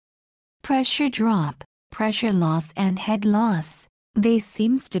pressure drop, pressure loss and head loss. They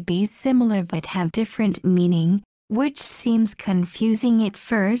seems to be similar but have different meaning, which seems confusing at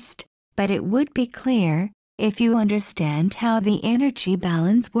first, but it would be clear if you understand how the energy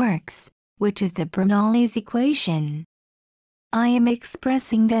balance works, which is the Bernoulli's equation. I am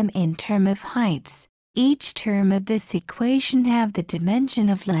expressing them in terms of heights. Each term of this equation have the dimension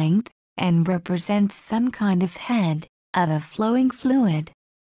of length, and represents some kind of head of a flowing fluid.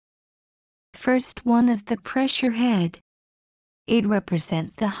 First one is the pressure head. It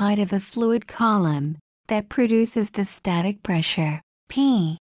represents the height of a fluid column that produces the static pressure,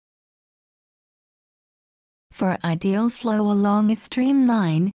 P. For ideal flow along a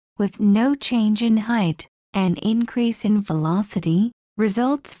streamline, with no change in height, an increase in velocity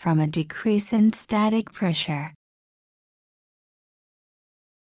results from a decrease in static pressure.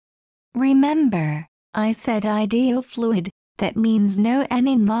 Remember, I said ideal fluid, that means no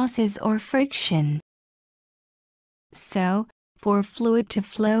any losses or friction. So, for fluid to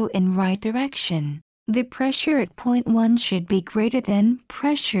flow in right direction, the pressure at point 1 should be greater than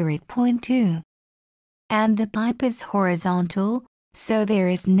pressure at point 2. And the pipe is horizontal, so there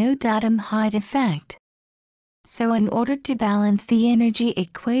is no datum height effect. So in order to balance the energy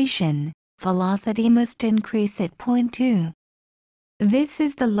equation, velocity must increase at point 2. This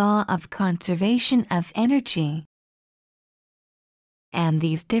is the law of conservation of energy. And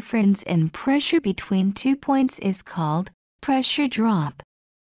this difference in pressure between 2 points is called pressure drop.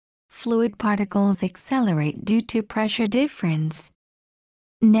 Fluid particles accelerate due to pressure difference.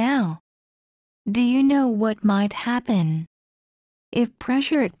 Now, do you know what might happen if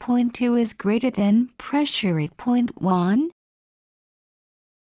pressure at point 2 is greater than pressure at point 1?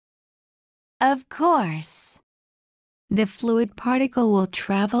 Of course, the fluid particle will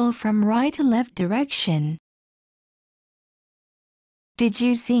travel from right to left direction. Did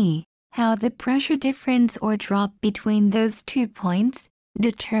you see how the pressure difference or drop between those 2 points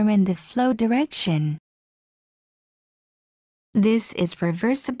determine the flow direction? This is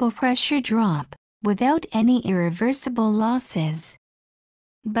reversible pressure drop, without any irreversible losses.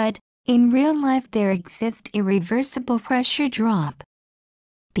 But, in real life there exists irreversible pressure drop,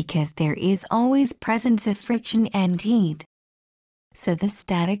 because there is always presence of friction and heat. So the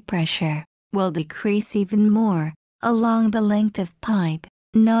static pressure will decrease even more along the length of pipe,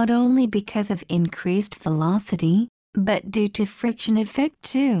 not only because of increased velocity, but due to friction effect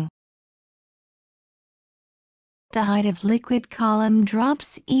too. The height of liquid column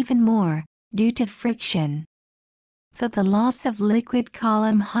drops even more due to friction. So the loss of liquid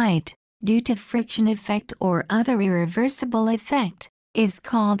column height due to friction effect or other irreversible effect is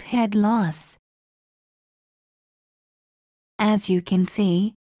called head loss. As you can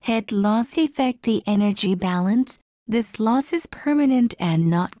see, head loss affect the energy balance. This loss is permanent and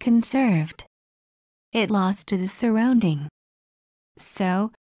not conserved. It lost to the surrounding.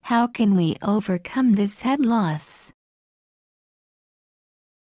 So, how can we overcome this head loss?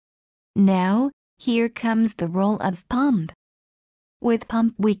 Now, here comes the role of pump. With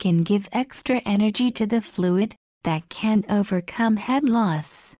pump we can give extra energy to the fluid that can overcome head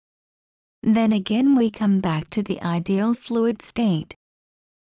loss. Then again we come back to the ideal fluid state.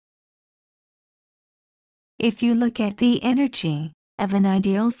 If you look at the energy of an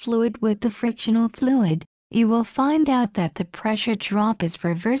ideal fluid with the frictional fluid, you will find out that the pressure drop is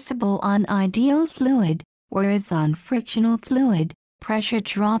reversible on ideal fluid, whereas on frictional fluid, pressure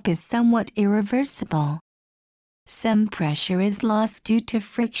drop is somewhat irreversible. Some pressure is lost due to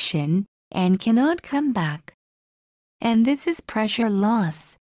friction and cannot come back. And this is pressure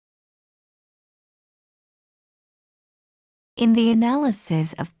loss. In the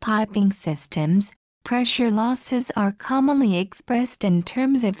analysis of piping systems, pressure losses are commonly expressed in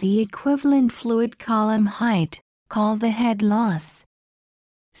terms of the equivalent fluid column height, called the head loss.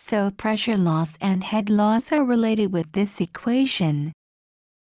 So pressure loss and head loss are related with this equation.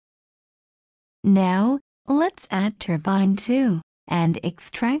 Now, let's add turbine too, and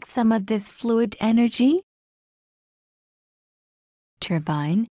extract some of this fluid energy.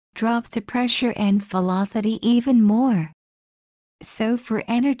 Turbine drops the pressure and velocity even more. So for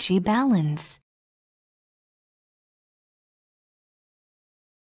energy balance,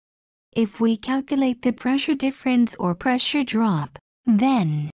 if we calculate the pressure difference or pressure drop,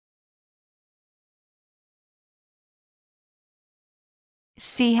 then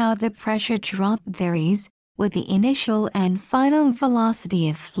see how the pressure drop varies with the initial and final velocity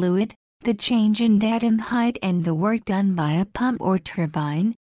of fluid, the change in datum height and the work done by a pump or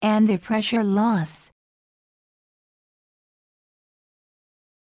turbine, and the pressure loss.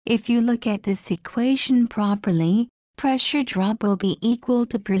 If you look at this equation properly, pressure drop will be equal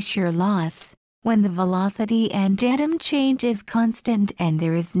to pressure loss when the velocity and datum change is constant and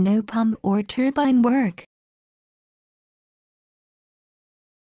there is no pump or turbine work.